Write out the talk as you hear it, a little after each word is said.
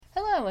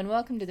Hello, and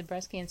welcome to the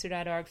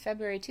BreastCancer.org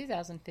February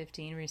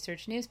 2015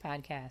 Research News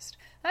Podcast.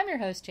 I'm your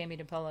host, Jamie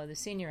DiPolo, the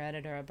Senior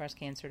Editor of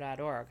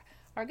BreastCancer.org.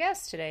 Our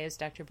guest today is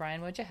Dr. Brian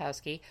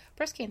Wojciechowski,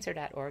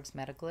 BreastCancer.org's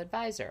medical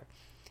advisor.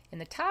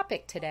 And the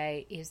topic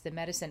today is the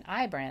medicine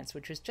Ibrance,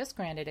 which was just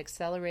granted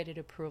accelerated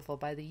approval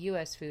by the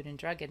U.S. Food and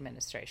Drug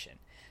Administration.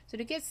 So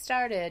to get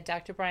started,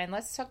 Dr. Brian,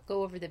 let's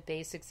go over the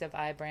basics of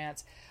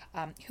Ibrance.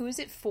 Who is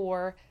it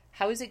for,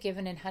 how is it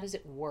given, and how does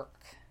it work?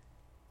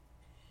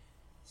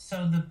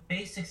 So the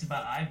basics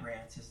about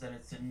Ibrance is that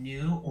it's a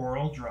new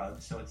oral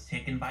drug, so it's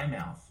taken by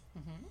mouth,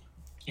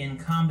 in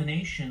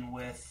combination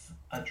with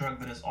a drug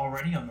that is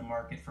already on the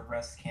market for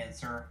breast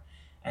cancer,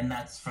 and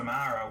that's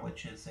Femara,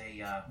 which is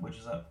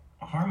a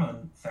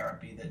hormone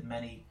therapy that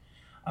many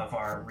of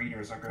our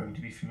readers are going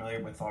to be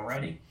familiar with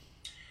already.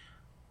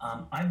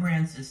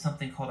 Ibrance is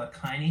something called a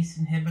kinase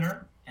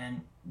inhibitor,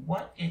 and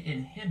what it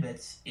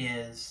inhibits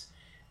is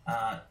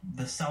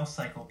the cell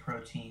cycle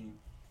protein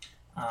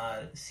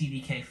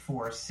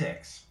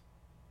CDK4/6.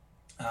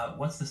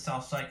 What's the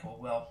cell cycle?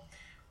 Well,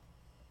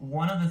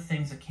 one of the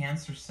things a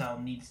cancer cell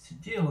needs to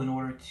do in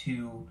order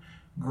to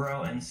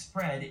grow and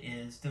spread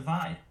is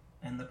divide.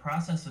 And the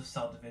process of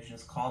cell division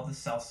is called the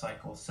cell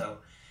cycle. So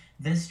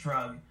this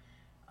drug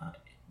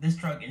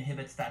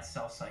inhibits that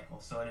cell cycle.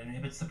 So it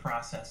inhibits the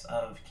process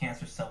of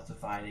cancer cells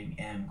dividing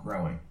and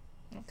growing.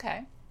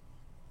 Okay.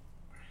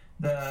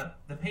 The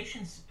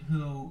patients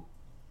who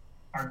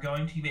are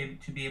going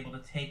to be able to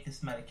take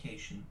this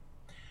medication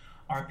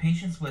are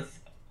patients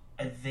with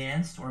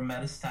advanced or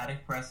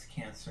metastatic breast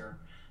cancer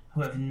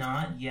who have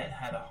not yet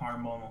had a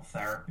hormonal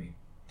therapy.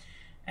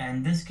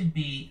 And this could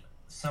be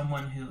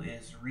someone who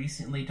is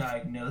recently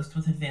diagnosed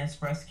with advanced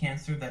breast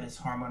cancer that is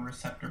hormone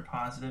receptor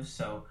positive,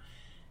 so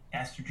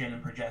estrogen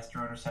and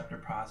progesterone receptor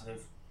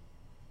positive.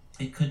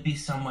 It could be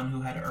someone who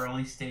had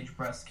early stage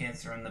breast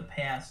cancer in the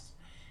past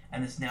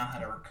and has now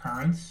had a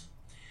recurrence.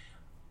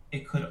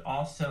 It could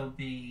also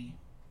be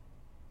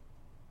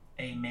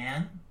a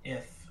man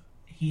if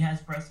he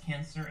has breast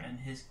cancer and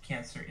his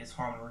cancer is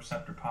hormone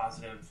receptor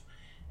positive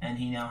and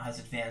he now has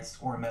advanced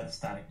or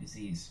metastatic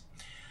disease.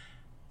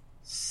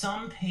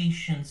 Some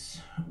patients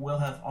will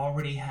have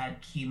already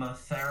had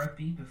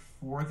chemotherapy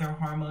before their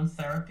hormone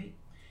therapy,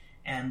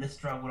 and this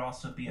drug would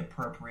also be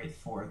appropriate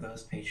for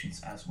those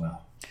patients as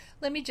well.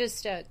 Let me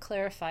just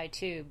clarify,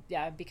 too,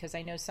 because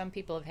I know some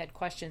people have had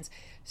questions.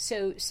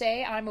 So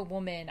say I'm a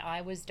woman,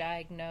 I was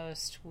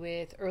diagnosed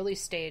with early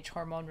stage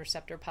hormone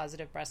receptor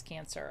positive breast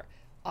cancer.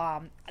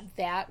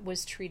 That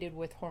was treated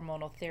with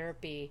hormonal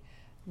therapy.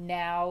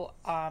 Now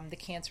the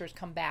cancer has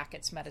come back,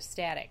 it's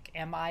metastatic.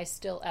 Am I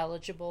still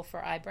eligible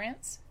for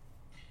Ibrance?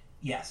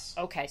 Yes.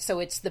 Okay, so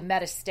it's the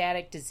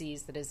metastatic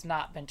disease that has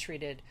not been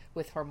treated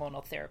with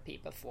hormonal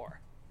therapy before.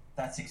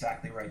 That's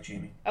exactly right,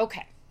 Jamie.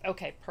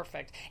 Okay,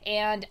 perfect.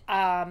 And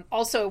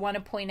also I want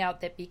to point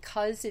out that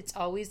because it's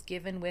always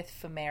given with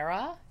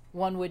Femara,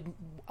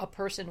 a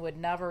person would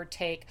never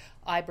take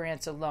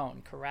Ibrance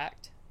alone,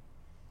 correct?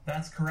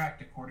 That's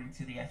correct, according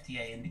to the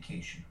FDA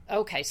indication.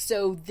 Okay,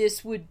 so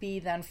this would be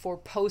then for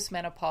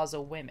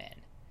postmenopausal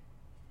women.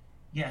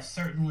 Yes,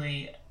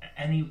 certainly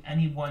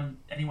anyone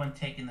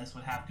taking this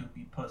would have to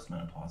be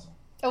postmenopausal.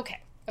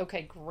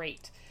 Okay,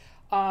 great.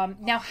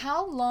 Now,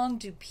 how long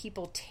do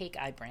people take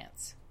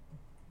Ibrance?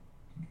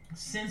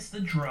 Since the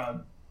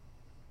drug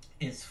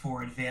is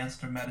for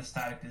advanced or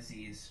metastatic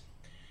disease,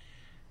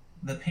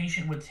 the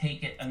patient would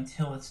take it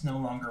until it's no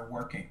longer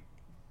working.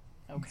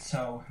 Okay.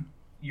 So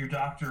your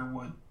doctor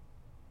would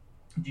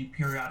do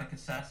periodic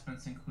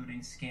assessments,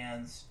 including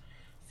scans,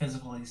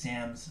 physical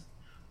exams,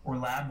 or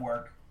lab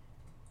work.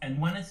 And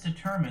when it's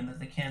determined that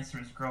the cancer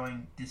is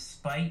growing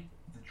despite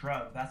the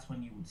drug, that's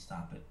when you would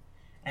stop it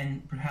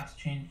and perhaps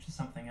change to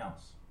something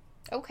else.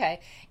 Okay.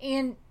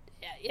 And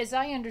as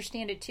I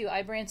understand it, too,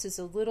 Ibrance is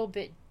a little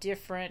bit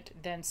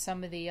different than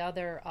some of the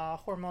other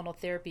hormonal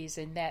therapies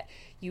in that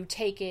you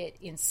take it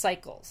in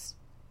cycles.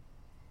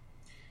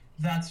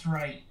 That's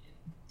right.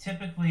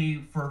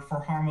 Typically, for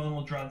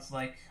hormonal drugs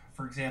like,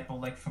 for example,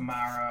 like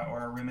Femara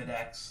or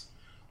Arimidex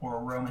or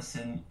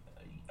Aromasin,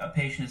 a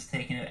patient is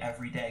taking it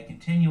every day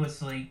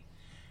continuously.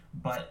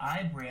 But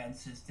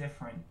Ibrance is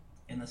different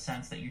in the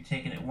sense that you're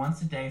taking it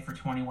once a day for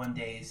 21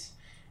 days,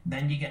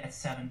 then you get a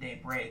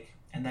 7-day break,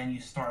 and then you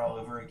start all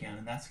over again,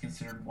 and that's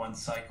considered one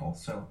cycle.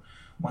 So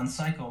one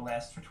cycle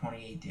lasts for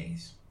 28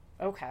 days.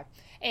 Okay.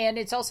 And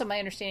it's also my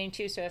understanding,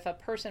 too, so if a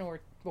person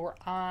were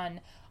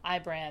on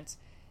Ibrance,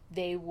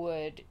 they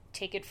would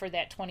take it for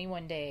that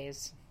 21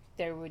 days.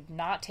 They would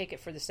not take it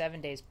for the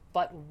 7 days.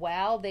 But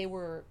while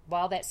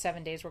that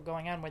 7 days were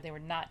going on where they were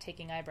not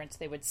taking Ibrance,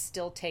 they would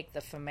still take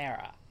the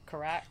Femara,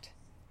 correct?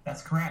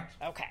 That's correct.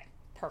 Okay,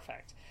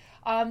 perfect.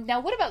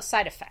 Now, what about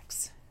side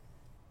effects?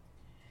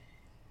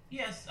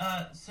 Yes,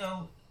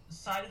 so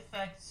side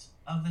effects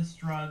of this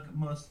drug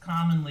most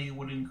commonly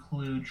would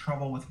include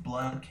trouble with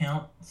blood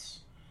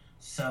counts,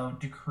 so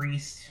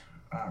decreased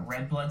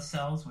red blood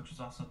cells, which is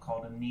also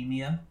called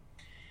anemia,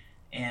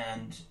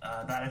 and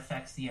that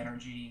affects the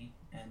energy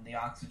and the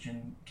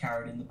oxygen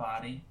carried in the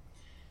body,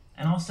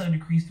 and also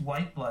decreased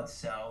white blood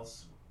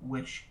cells,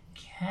 which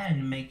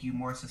can make you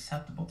more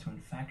susceptible to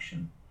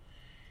infection.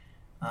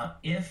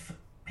 If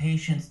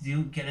patients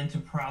do get into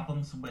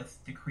problems with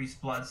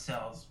decreased blood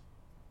cells,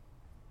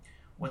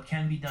 what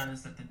can be done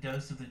is that the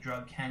dose of the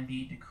drug can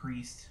be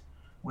decreased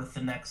with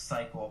the next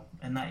cycle,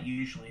 and that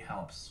usually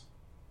helps.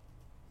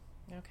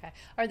 Okay.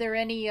 Are there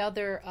any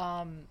other,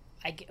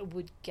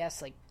 would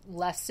guess, like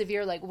less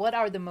severe? Like, what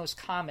are the most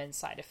common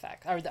side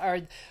effects?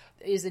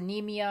 Is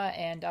anemia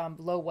and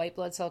low white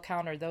blood cell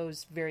count, are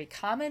those very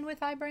common with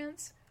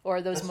Ibrance, or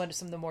are those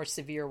some of the more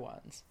severe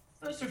ones?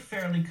 Those are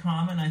fairly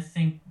common. I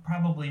think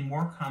probably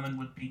more common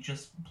would be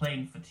just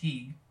plain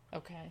fatigue.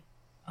 Okay.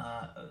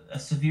 A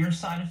severe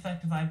side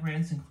effect of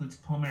Ibrance includes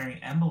pulmonary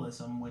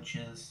embolism, which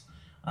is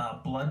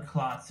blood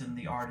clots in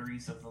the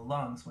arteries of the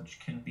lungs, which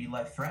can be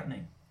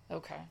life-threatening.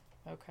 Okay.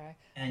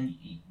 And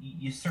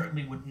you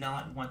certainly would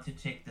not want to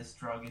take this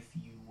drug if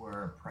you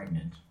were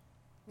pregnant.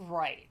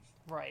 Right.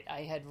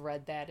 I had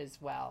read that as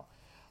well.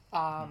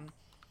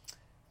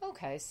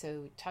 Okay,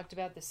 so we talked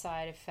about the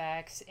side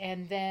effects,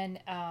 and then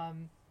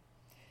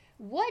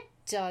we'll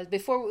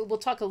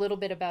talk a little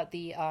bit about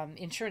the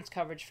insurance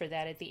coverage for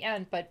that at the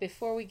end, but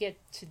before we get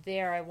to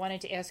there, I wanted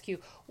to ask you,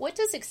 what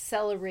does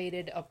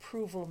accelerated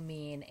approval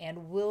mean,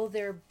 and will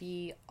there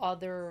be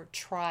other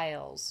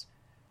trials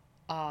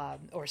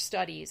or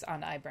studies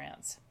on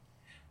Ibrance?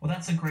 Well,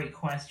 that's a great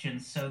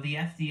question. So the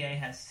FDA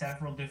has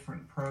several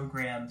different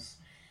programs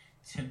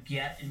to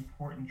get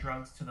important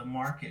drugs to the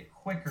market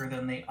quicker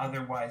than they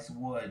otherwise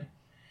would.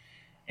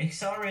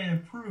 Accelerated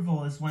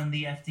approval is when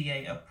the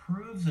FDA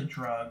approves a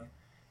drug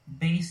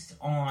based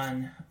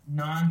on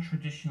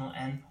non-traditional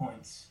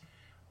endpoints,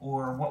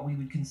 or what we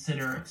would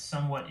consider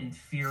somewhat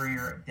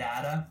inferior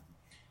data.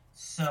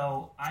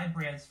 So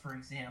Ibrance, for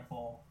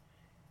example,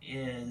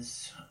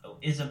 is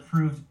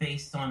approved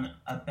based on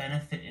a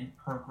benefit in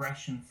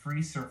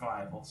progression-free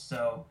survival.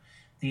 So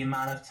the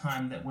amount of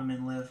time that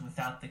women live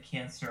without the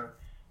cancer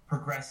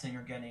progressing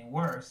or getting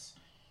worse.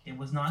 It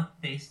was not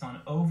based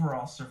on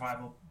overall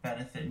survival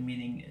benefit,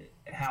 meaning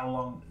how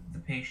long the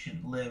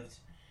patient lived,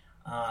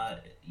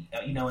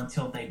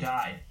 until they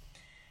died.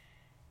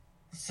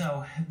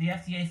 So the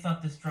FDA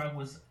thought this drug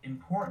was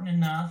important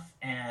enough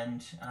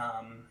and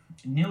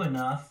new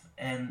enough,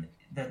 and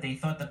that they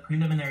thought the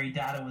preliminary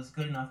data was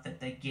good enough that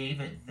they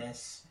gave it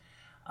this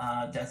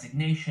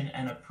designation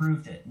and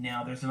approved it.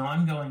 Now, there's an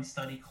ongoing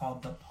study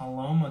called the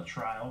Paloma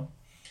trial.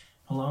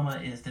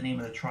 Paloma is the name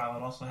of the trial.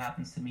 It also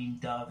happens to mean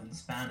dove in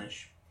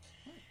Spanish.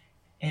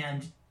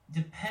 And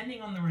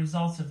depending on the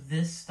results of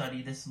this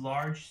study, this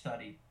large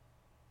study,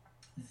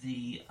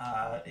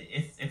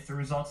 if the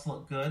results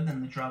look good,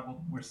 then the drug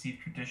will receive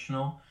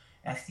traditional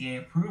FDA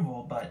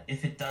approval. But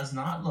if it does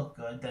not look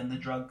good, then the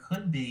drug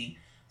could be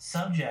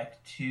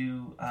subject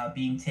to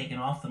being taken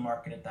off the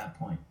market at that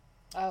point.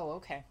 Oh,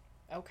 okay.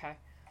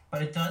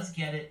 But it does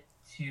get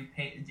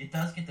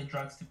the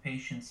drugs to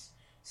patients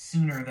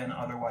sooner than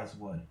otherwise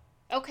would.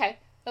 Okay.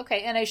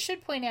 And I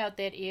should point out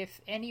that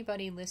if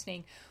anybody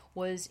listening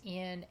was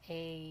in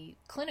a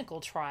clinical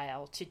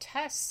trial to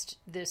test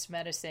this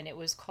medicine, it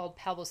was called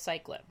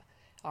palbociclib.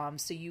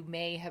 So you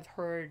may have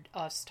heard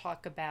us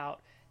talk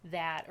about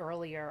that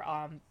earlier.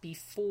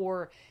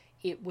 Before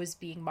it was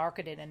being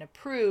marketed and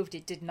approved,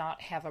 it did not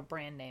have a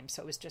brand name,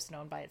 so it was just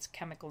known by its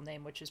chemical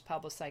name, which is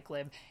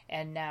palbociclib,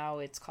 and now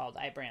it's called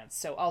Ibrance.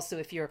 So also,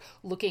 if you're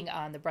looking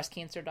on the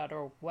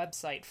breastcancer.org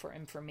website for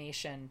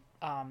information,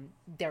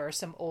 there are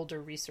some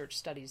older research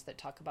studies that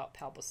talk about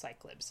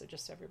palbociclib, so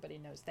just so everybody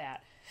knows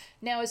that.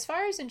 Now, as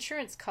far as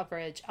insurance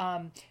coverage,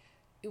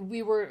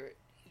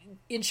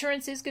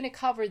 insurance is going to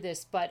cover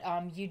this, but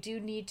you do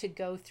need to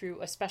go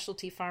through a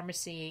specialty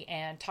pharmacy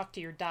and talk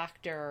to your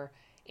doctor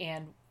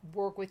and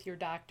work with your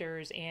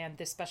doctors and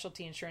the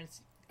specialty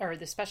insurance or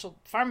the special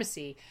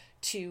pharmacy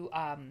to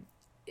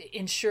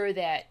ensure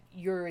that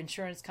your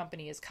insurance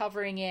company is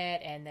covering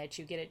it and that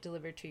you get it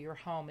delivered to your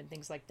home and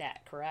things like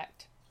that,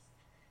 correct?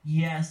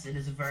 Yes, it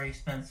is a very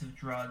expensive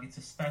drug. It's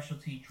a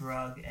specialty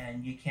drug,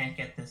 and you can't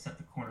get this at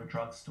the corner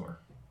drugstore.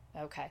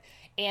 Okay.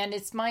 And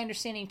it's my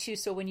understanding, too,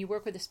 so when you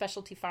work with a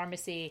specialty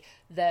pharmacy,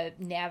 the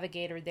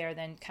navigator there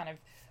then kind of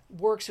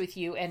works with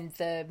you, and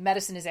the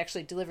medicine is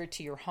actually delivered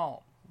to your home.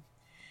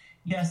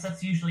 Yes,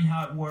 that's usually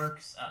how it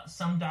works.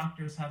 Some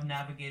doctors have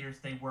navigators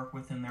they work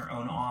with in their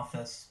own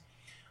office.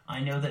 I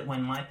know that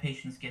when my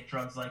patients get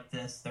drugs like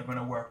this, they're going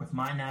to work with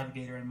my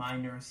navigator and my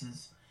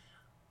nurses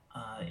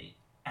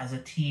as a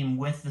team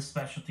with the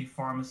specialty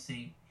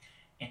pharmacy,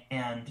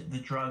 and the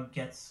drug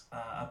gets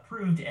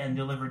approved and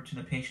delivered to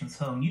the patient's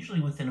home,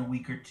 usually within a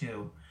week or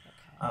two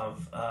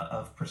of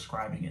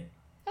prescribing it.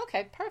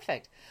 Okay,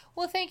 perfect.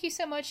 Well, thank you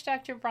so much,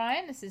 Dr.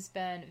 Bryan. This has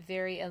been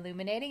very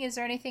illuminating. Is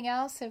there anything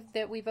else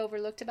that we've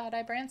overlooked about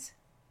Ibrance?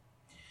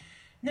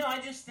 No,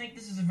 I just think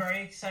this is a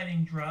very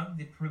exciting drug.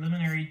 The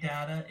preliminary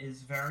data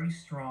is very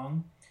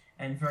strong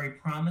and very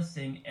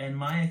promising, and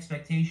my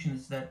expectation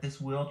is that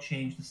this will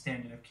change the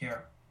standard of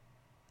care.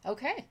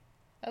 Okay.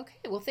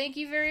 Well, thank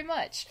you very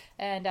much.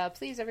 And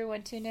please,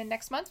 everyone, tune in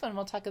next month when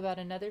we'll talk about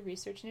another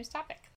research news topic.